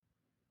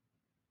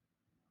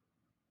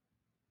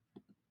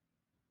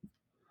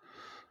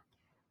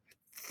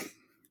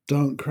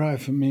Don't cry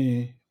for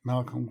me,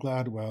 Malcolm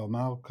Gladwell.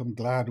 Malcolm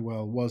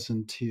Gladwell was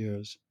in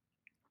tears.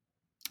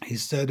 He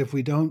said, if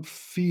we don't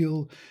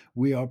feel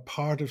we are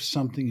part of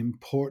something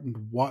important,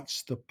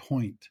 what's the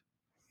point?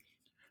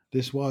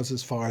 This was,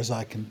 as far as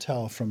I can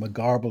tell, from a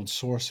garbled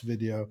source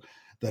video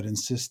that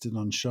insisted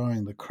on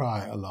showing the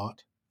cry a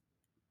lot.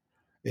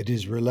 It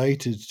is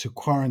related to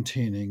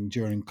quarantining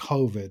during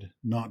COVID,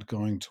 not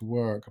going to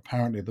work.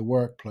 Apparently, the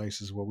workplace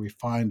is where we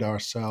find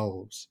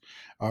ourselves,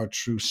 our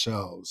true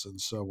selves. And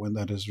so when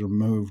that is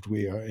removed,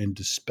 we are in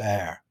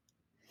despair.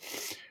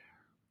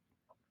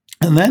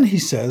 And then he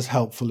says,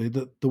 helpfully,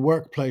 that the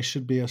workplace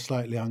should be a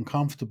slightly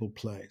uncomfortable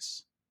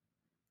place.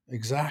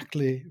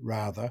 Exactly,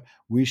 rather,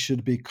 we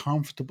should be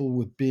comfortable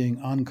with being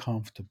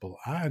uncomfortable.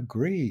 I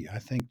agree. I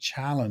think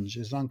challenge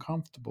is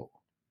uncomfortable.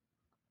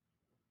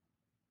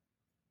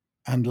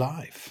 And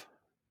life.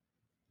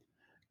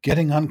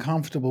 Getting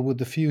Uncomfortable with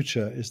the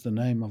Future is the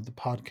name of the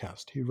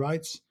podcast. He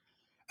writes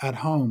at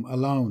home,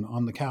 alone,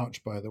 on the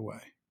couch, by the way.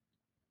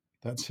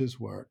 That's his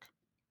work.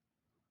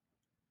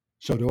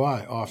 So do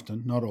I,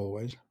 often, not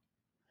always.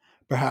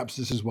 Perhaps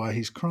this is why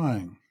he's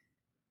crying.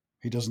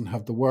 He doesn't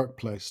have the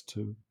workplace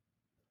to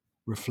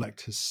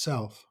reflect his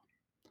self.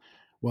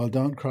 Well,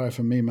 don't cry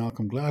for me,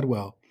 Malcolm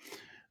Gladwell.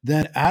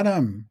 Then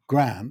Adam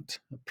Grant,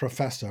 a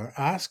professor,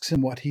 asks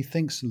him what he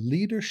thinks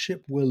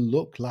leadership will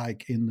look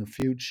like in the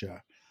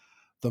future.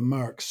 The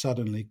murk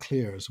suddenly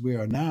clears. We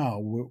are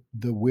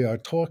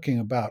talking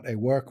about a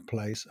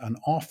workplace, an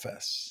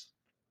office,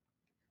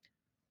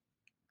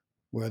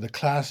 where the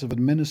class of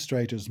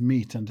administrators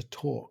meet and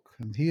talk.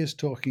 And he is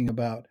talking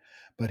about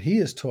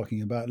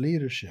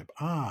leadership.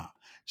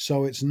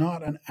 So it's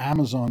not an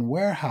Amazon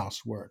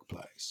warehouse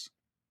workplace.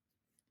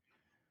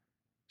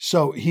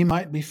 So he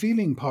might be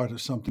feeling part of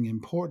something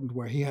important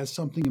where he has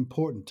something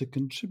important to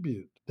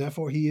contribute.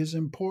 Therefore, he is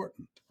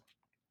important.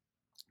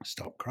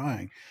 Stop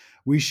crying.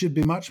 We should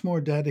be much more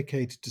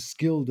dedicated to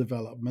skill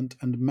development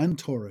and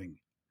mentoring.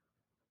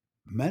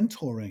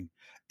 Mentoring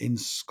in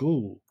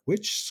school.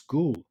 Which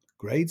school?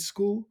 Grade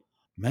school?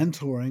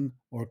 Mentoring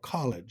or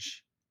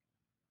college?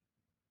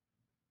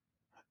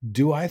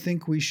 Do I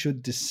think we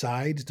should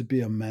decide to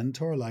be a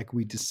mentor like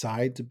we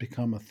decide to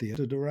become a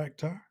theater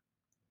director?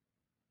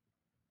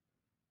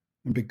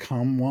 And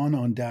become one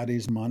on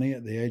daddy's money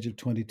at the age of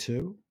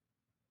 22?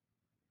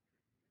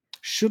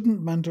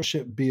 Shouldn't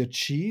mentorship be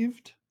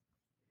achieved?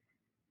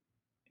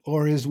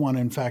 Or is one,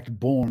 in fact,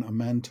 born a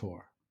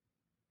mentor?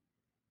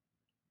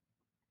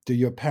 Do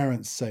your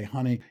parents say,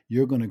 honey,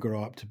 you're going to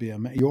grow up to be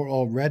you're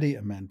already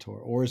a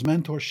mentor? Or is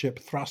mentorship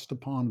thrust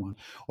upon one?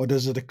 Or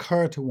does it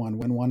occur to one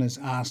when one is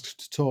asked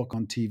to talk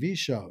on TV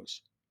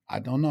shows? I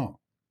don't know.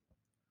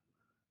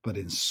 But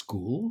in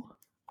school,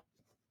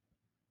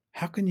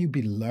 how can you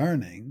be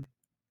learning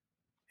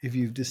if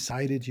you've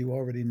decided you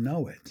already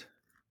know it?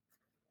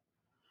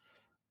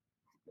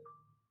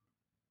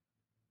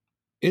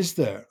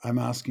 I'm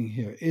asking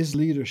here, is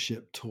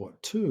leadership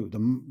taught too?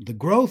 The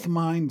growth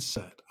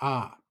mindset.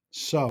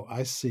 So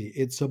I see,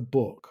 it's a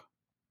book.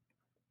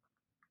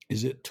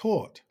 Is it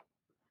taught?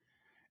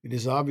 It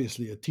is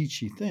obviously a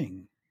teachy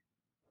thing.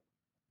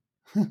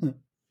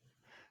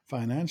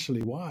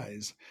 Financially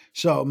wise.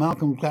 So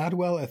Malcolm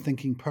Gladwell, a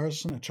thinking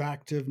person,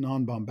 attractive,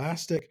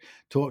 non-bombastic,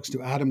 talks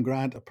to Adam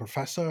Grant, a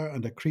professor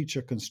and a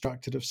creature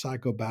constructed of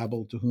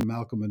psychobabble to whom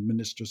Malcolm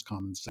administers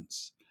common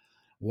sense.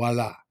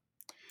 Voila.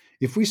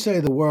 If we say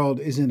the world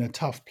is in a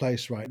tough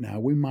place right now,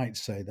 we might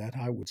say that,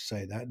 I would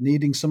say that,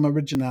 needing some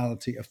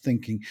originality of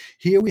thinking.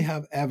 Here we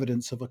have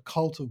evidence of a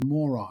cult of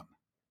moron,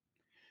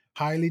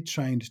 highly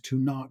trained to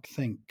not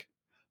think,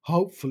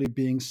 hopefully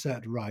being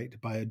set right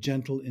by a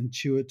gentle,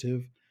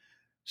 intuitive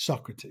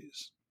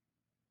Socrates.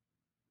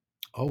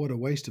 Oh, what a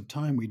waste of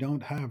time we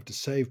don't have to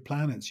save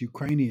planets,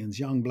 Ukrainians,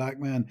 young black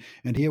men.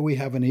 And here we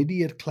have an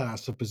idiot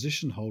class of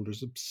position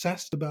holders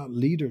obsessed about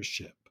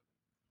leadership.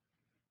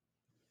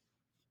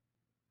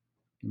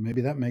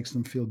 Maybe that makes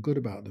them feel good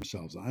about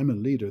themselves. I'm a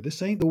leader.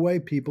 This ain't the way,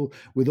 people,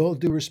 with all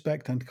due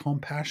respect and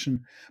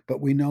compassion,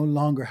 but we no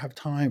longer have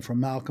time for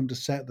Malcolm to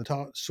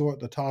sort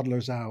the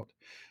toddlers out.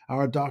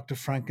 Our Dr.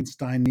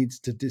 Frankenstein needs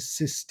to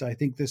desist. I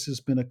think this has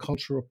been a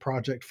cultural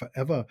project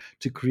forever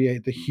to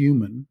create the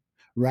human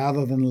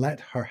rather than let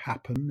her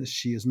happen, as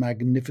she is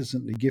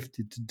magnificently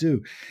gifted to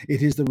do.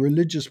 It is the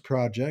religious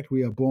project.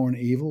 We are born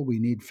evil. We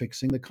need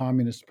fixing. The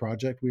communist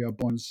project. We are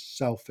born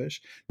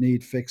selfish,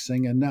 need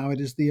fixing. And now it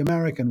is the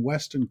American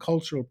Western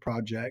cultural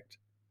project.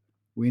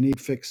 We need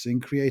fixing,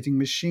 creating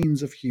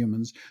machines of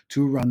humans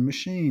to run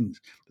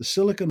machines. The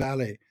Silicon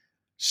Valley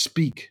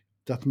speak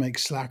doth make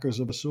slackers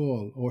of us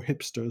all, or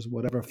hipsters,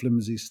 whatever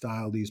flimsy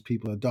style these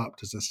people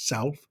adopt as a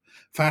self.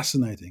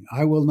 Fascinating.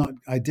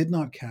 I did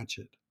not catch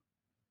it.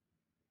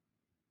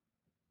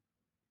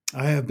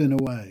 I have been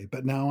away,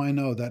 but now I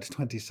know that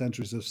 20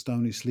 centuries of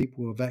stony sleep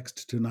were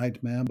vexed to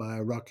nightmare by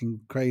a rocking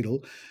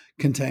cradle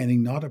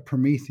containing not a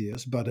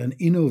Prometheus, but an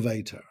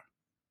innovator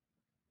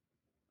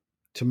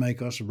to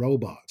make us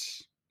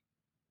robots.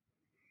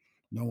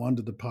 No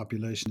wonder the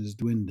population is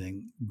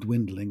dwindling,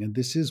 and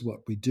this is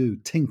what we do,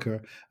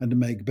 tinker and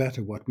make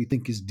better what we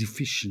think is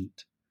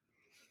deficient.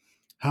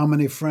 How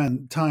many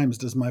times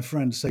does my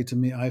friend say to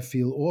me, I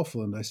feel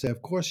awful? And I say,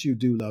 of course you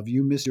do, love.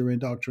 You miss your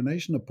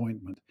indoctrination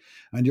appointment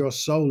and your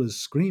soul is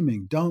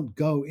screaming, don't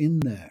go in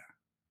there.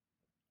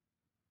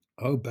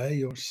 Obey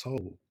your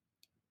soul.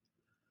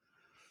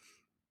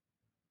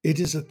 It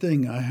is a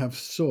thing I have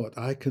sought,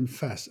 I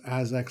confess,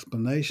 as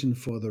explanation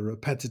for the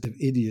repetitive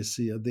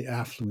idiocy of the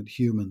affluent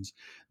humans.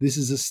 This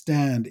is a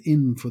stand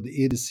in for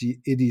the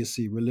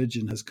idiocy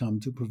religion has come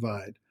to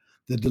provide.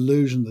 The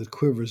delusion that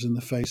quivers in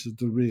the face of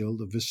the real,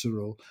 the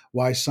visceral,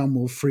 why some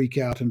will freak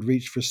out and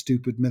reach for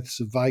stupid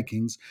myths of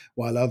Vikings,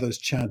 while others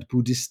chant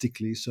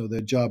Buddhistically so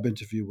their job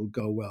interview will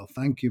go well.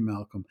 Thank you,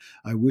 Malcolm.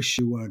 I wish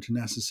you weren't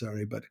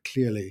necessary, but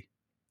clearly.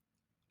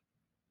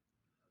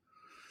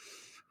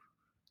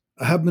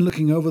 I have been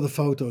looking over the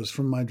photos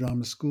from my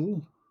drama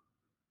school.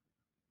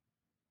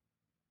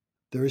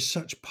 There is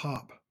such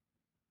pop,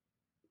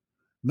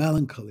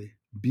 melancholy,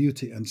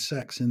 beauty, and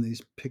sex in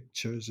these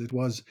pictures. It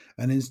was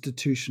an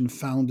institution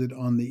founded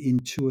on the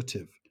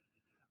intuitive.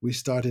 We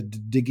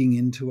started digging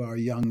into our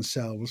young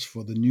selves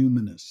for the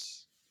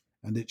numinous,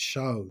 and it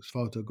shows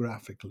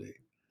photographically.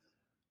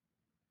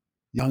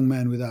 Young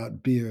men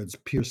without beards,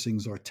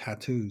 piercings, or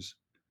tattoos,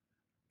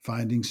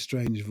 finding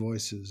strange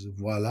voices,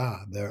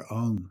 voila, their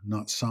own,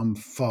 not some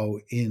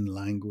faux in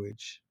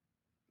language.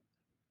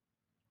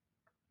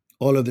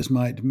 All of this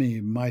might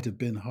have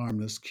been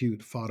harmless,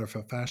 cute fodder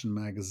for fashion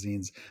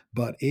magazines,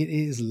 but it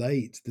is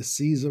late. The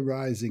seas are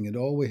rising, and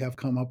all we have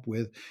come up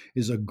with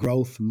is a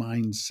growth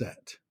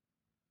mindset.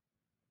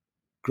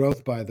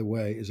 Growth, by the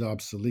way, is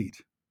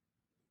obsolete.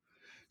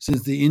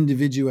 Since the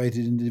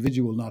individuated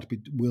individual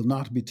will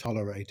not be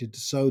tolerated,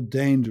 so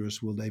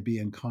dangerous will they be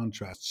in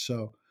contrast.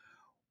 So,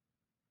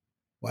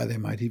 why they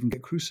might even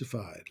get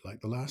crucified like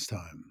the last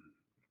time.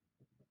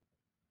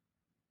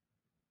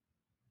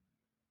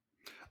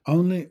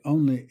 Only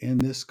in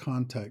this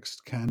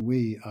context can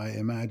we, I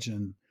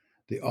imagine,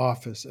 the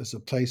office as a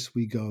place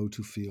we go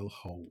to feel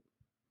whole,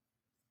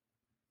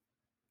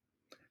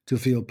 to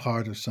feel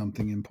part of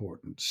something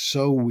important,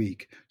 so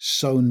weak,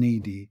 so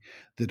needy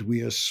that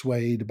we are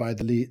swayed by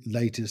the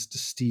latest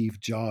Steve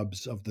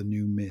Jobs of the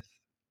new myth,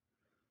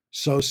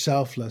 so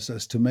selfless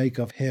as to make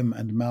of him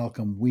and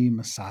Malcolm we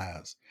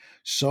messiahs,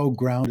 so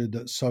grounded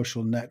that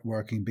social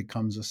networking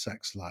becomes a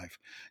sex life.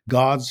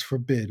 Gods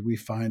forbid we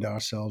find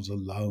ourselves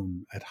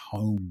alone at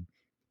home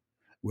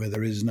where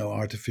there is no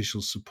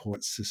artificial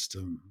support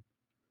system,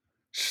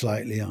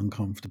 slightly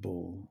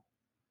uncomfortable.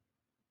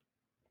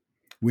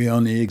 We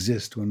only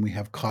exist when we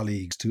have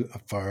colleagues to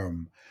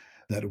affirm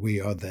that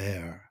we are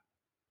there,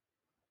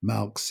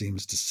 Malk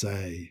seems to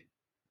say,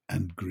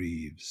 and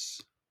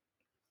grieves.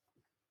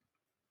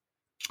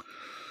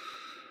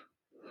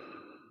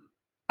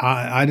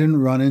 I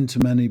didn't run into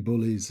many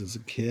bullies as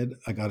a kid.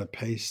 I got a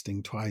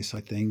pasting twice,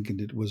 I think,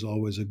 and it was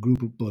always a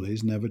group of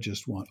bullies, never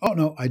just one. Oh,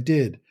 no, I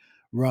did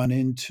run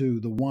into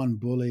the one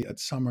bully at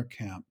summer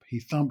camp. He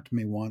thumped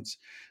me once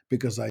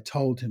because I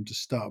told him to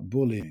stop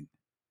bullying.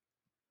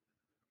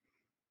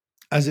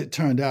 As it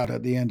turned out,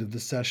 at the end of the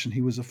session,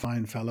 he was a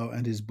fine fellow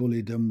and his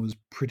bulliedom was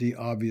pretty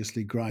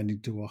obviously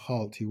grinding to a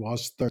halt. He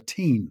was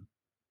 13.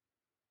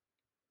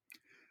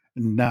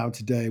 And now,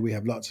 today, we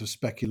have lots of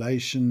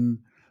speculation,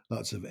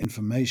 lots of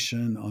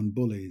information on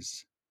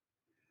bullies.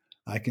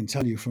 I can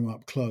tell you from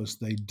up close,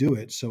 they do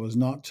it so as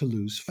not to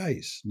lose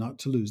face, not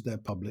to lose their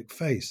public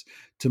face,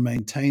 to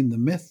maintain the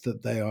myth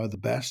that they are the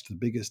best, the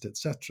biggest,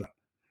 etc.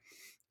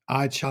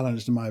 I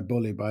challenged my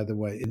bully, by the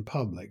way, in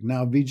public.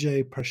 Now,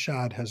 Vijay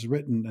Prashad has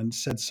written and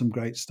said some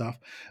great stuff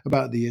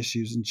about the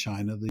issues in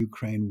China, the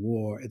Ukraine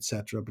war,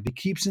 etc., but he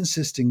keeps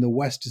insisting the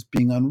West is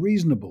being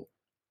unreasonable.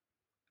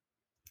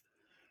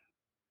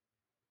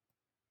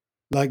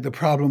 Like the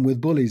problem with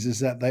bullies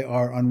is that they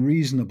are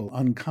unreasonable,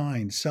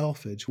 unkind,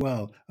 selfish.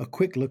 Well, a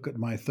quick look at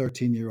my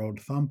 13-year-old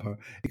thumper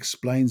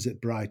explains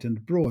it bright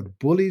and broad.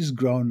 Bullies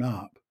grown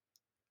up,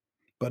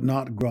 but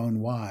not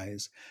grown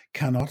wise,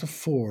 cannot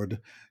afford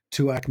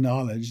to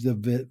acknowledge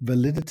the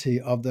validity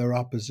of their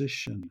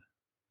opposition.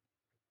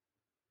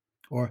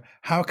 Or,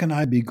 how can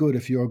I be good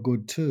if you're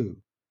good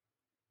too?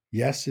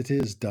 Yes, it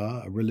is,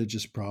 a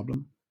religious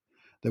problem.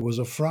 There was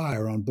a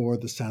friar on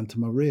board the Santa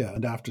Maria,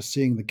 and after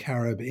seeing the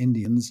Carib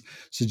Indians,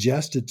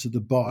 suggested to the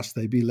boss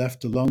they be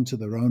left alone to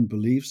their own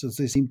beliefs, as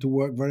they seemed to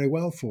work very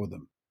well for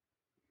them.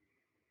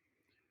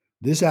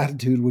 This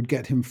attitude would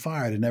get him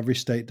fired in every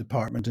state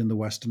department in the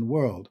Western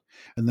world,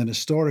 and then a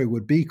story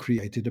would be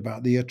created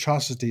about the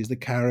atrocities the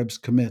Caribs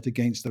commit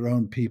against their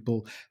own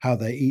people, how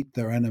they eat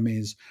their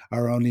enemies,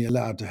 are only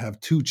allowed to have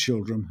 2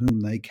 children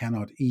whom they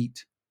cannot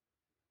eat.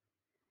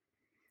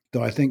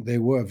 Though I think they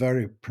were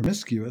very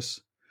promiscuous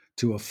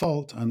to a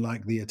fault,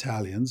 unlike the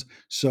Italians,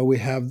 so we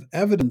have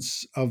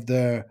evidence of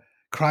their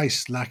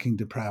Christ lacking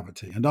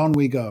depravity. And on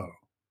we go.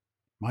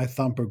 My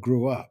thumper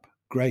grew up.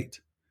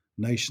 Great.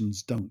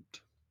 Nations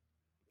don't.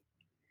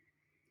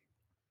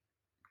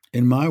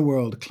 In my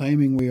world,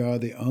 claiming we are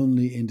the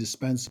only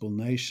indispensable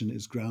nation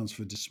is grounds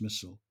for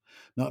dismissal,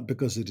 not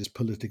because it is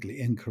politically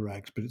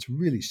incorrect, but it's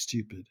really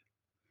stupid.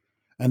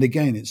 And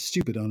again, it's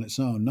stupid on its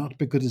own, not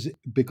because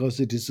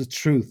it is a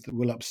truth that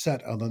will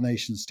upset other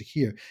nations to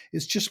hear.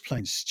 It's just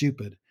plain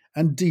stupid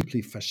and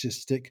deeply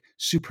fascistic,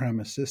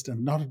 supremacist,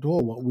 and not at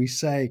all what we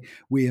say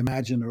we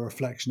imagine a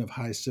reflection of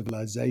high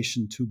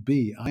civilization to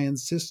be. I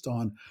insist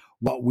on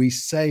what we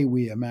say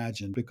we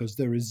imagine because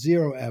there is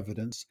zero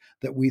evidence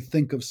that we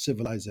think of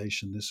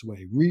civilization this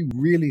way. We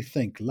really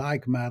think,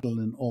 like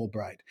Madeleine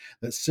Albright,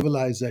 that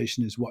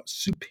civilization is what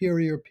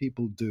superior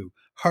people do,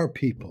 her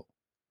people.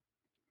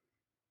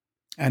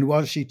 And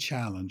was she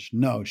challenged?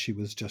 No, she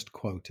was just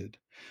quoted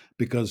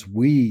because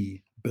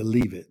we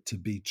believe it to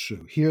be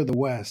true. Here, the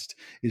West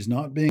is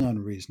not being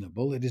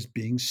unreasonable, it is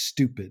being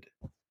stupid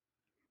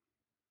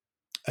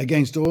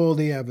against all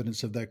the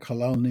evidence of their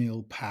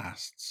colonial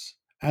pasts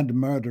and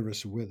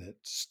murderous with it.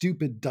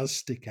 Stupid does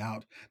stick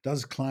out,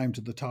 does climb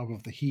to the top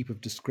of the heap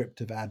of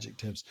descriptive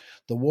adjectives.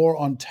 The war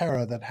on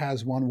terror that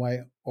has one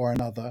way or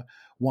another,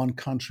 one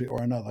country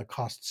or another,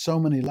 cost so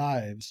many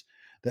lives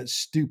that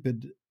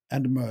stupid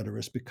and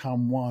murderous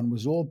become one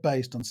was all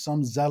based on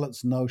some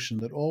zealot's notion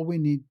that all we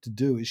need to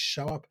do is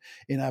show up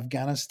in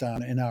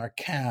Afghanistan in our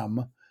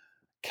camo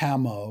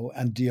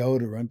and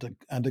deodorant,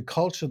 and a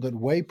culture that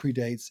way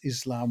predates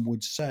Islam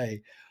would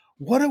say,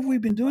 what have we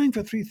been doing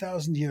for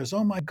 3,000 years?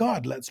 Oh my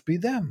God, let's be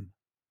them.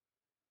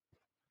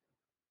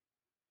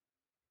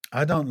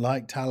 I don't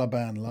like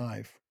Taliban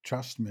life.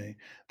 Trust me,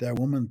 their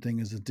woman thing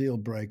is a deal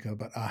breaker,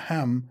 but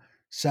ahem,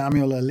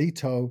 Samuel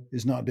Alito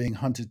is not being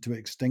hunted to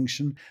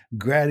extinction.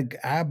 Greg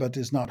Abbott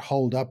is not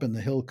holed up in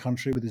the hill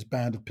country with his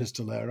band of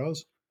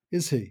pistoleros,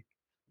 is he?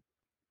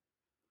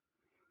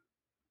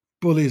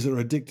 Bullies are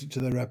addicted to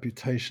their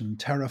reputation,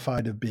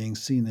 terrified of being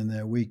seen in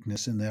their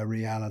weakness, in their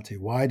reality.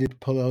 Why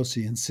did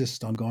Pelosi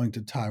insist on going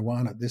to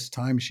Taiwan at this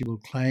time? She will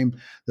claim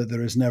that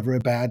there is never a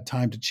bad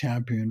time to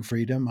champion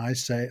freedom. Uh,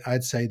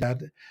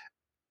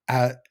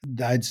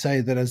 I'd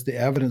say that as the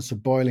evidence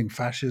of boiling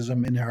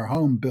fascism in her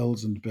home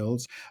builds and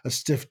builds, a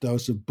stiff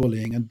dose of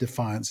bullying and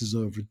defiance is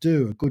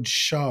overdue. A good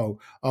show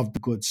of the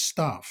good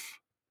stuff.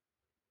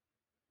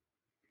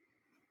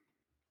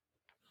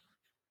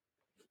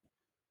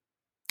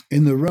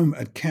 In the room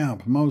at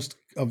camp, most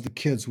of the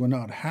kids were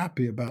not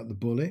happy about the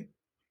bully.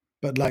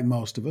 But like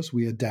most of us,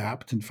 we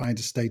adapt and find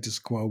a status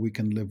quo we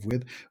can live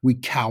with. We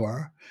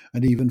cower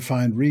and even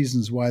find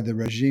reasons why the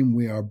regime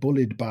we are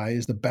bullied by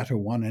is the better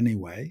one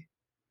anyway.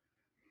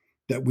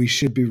 That we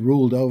should be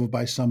ruled over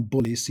by some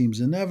bully seems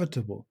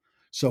inevitable.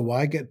 So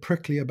why get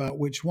prickly about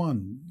which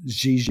one,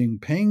 Xi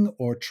Jinping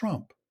or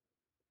Trump?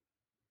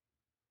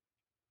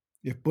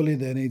 If bully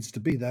there needs to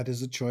be, that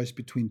is a choice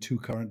between two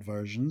current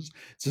versions.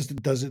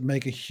 Does it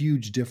make a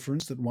huge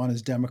difference that one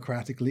is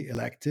democratically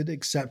elected,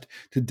 except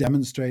to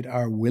demonstrate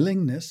our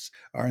willingness,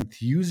 our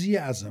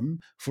enthusiasm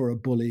for a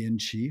bully in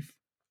chief?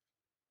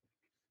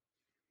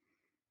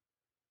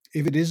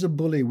 If it is a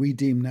bully we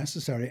deem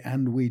necessary,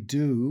 and we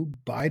do,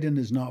 Biden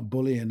is not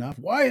bully enough.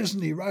 Why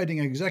isn't he writing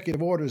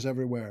executive orders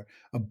everywhere?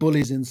 A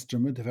bully's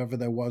instrument, if ever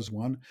there was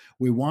one.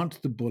 We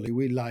want the bully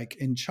we like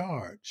in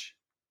charge.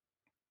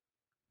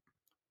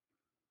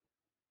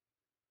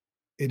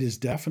 It is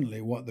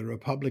definitely what the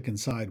Republican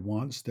side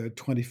wants. Their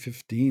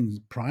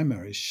 2015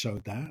 primaries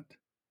showed that.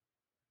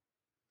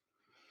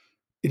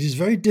 It is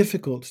very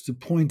difficult to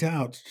point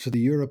out to the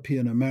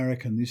European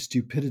American this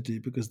stupidity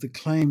because the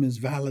claim is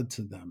valid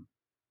to them.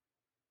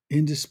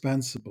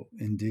 Indispensable,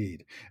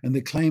 indeed. And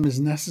the claim is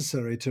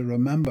necessary to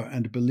remember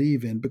and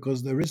believe in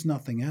because there is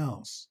nothing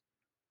else.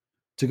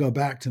 To go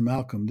back to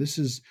Malcolm, this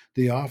is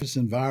the office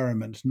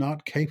environment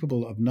not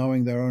capable of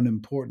knowing their own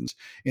importance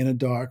in a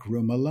dark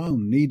room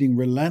alone, needing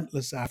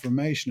relentless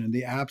affirmation in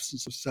the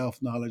absence of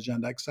self knowledge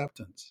and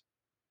acceptance.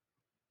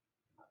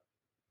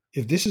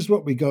 If this is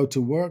what we go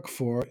to work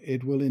for,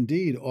 it will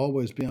indeed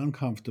always be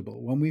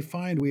uncomfortable. When we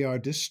find we are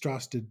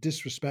distrusted,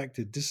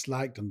 disrespected,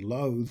 disliked, and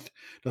loathed,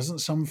 doesn't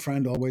some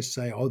friend always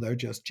say, oh, they're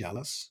just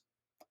jealous?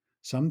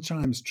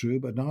 Sometimes true,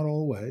 but not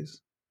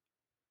always.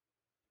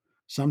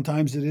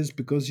 Sometimes it is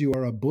because you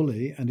are a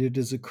bully and it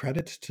is a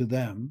credit to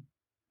them.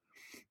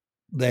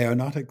 They are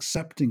not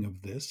accepting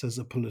of this as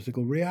a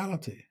political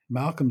reality.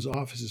 Malcolm's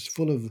office is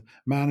full of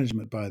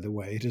management, by the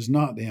way. It is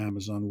not the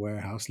Amazon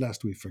warehouse,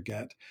 lest we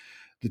forget.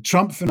 The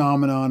Trump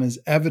phenomenon is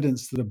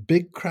evidence that a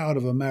big crowd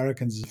of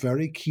Americans is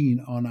very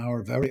keen on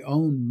our very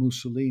own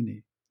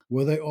Mussolini.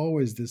 Were they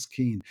always this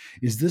keen?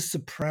 Is this the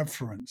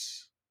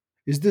preference?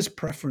 Is this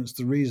preference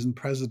the reason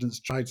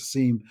presidents try to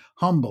seem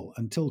humble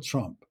until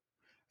Trump?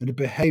 And the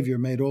behavior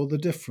made all the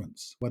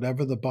difference,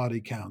 whatever the body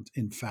count,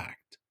 in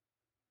fact.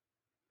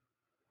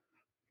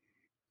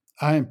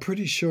 I am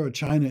pretty sure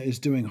China is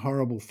doing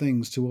horrible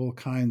things to all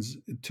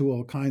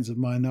kinds of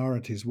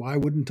minorities. Why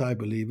wouldn't I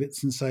believe it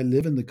since I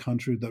live in the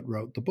country that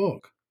wrote the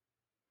book?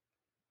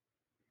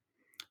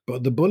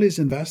 But the bullies'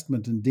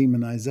 investment in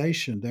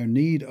demonization, their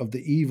need of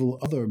the evil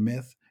other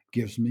myth,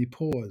 gives me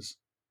pause.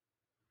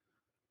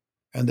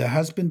 And there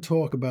has been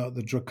talk about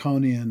the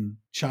draconian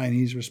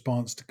Chinese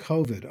response to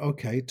COVID.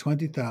 Okay,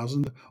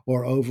 20,000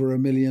 or over a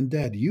million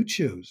dead. You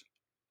choose.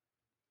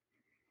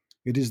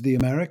 It is the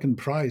American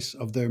price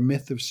of their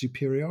myth of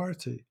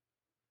superiority.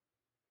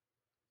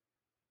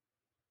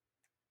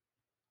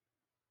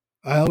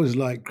 I always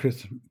liked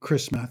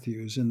Chris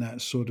Matthews in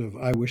that sort of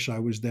I wish I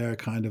was there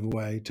kind of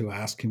way to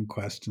ask him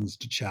questions,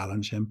 to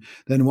challenge him.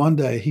 Then one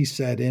day he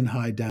said in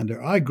High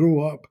Dander, I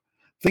grew up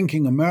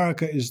thinking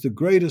America is the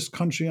greatest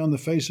country on the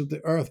face of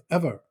the earth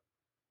ever.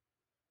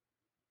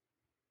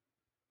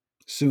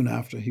 Soon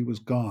after he was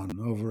gone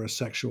over a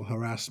sexual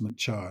harassment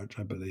charge,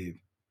 I believe.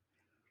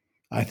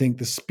 I think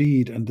the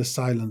speed and the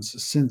silence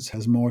since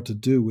has more to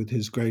do with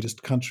his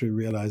greatest country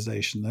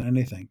realization than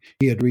anything.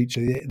 He had reached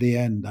the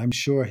end. I'm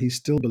sure he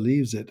still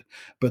believes it,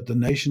 but the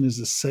nation is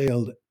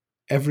assailed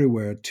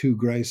everywhere two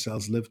gray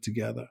cells live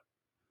together.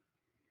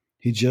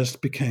 He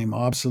just became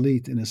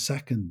obsolete in a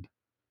second,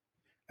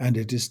 and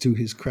it is to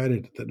his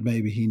credit that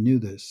maybe he knew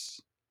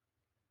this.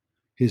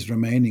 His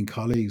remaining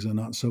colleagues are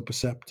not so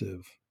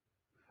perceptive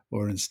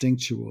or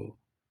instinctual.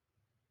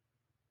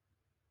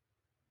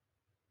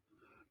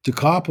 To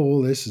cop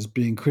all this as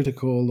being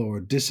critical or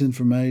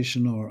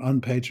disinformation or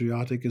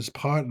unpatriotic is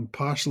part and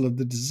parcel of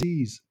the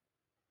disease.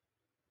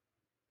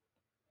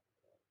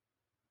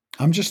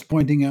 I'm just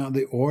pointing out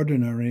the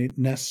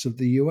ordinariness of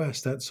the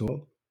US, that's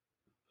all.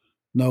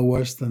 No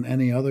worse than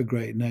any other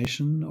great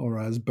nation, or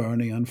as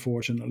Bernie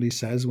unfortunately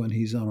says when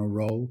he's on a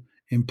roll,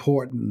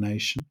 important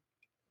nation.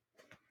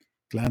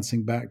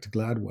 Glancing back to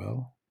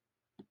Gladwell.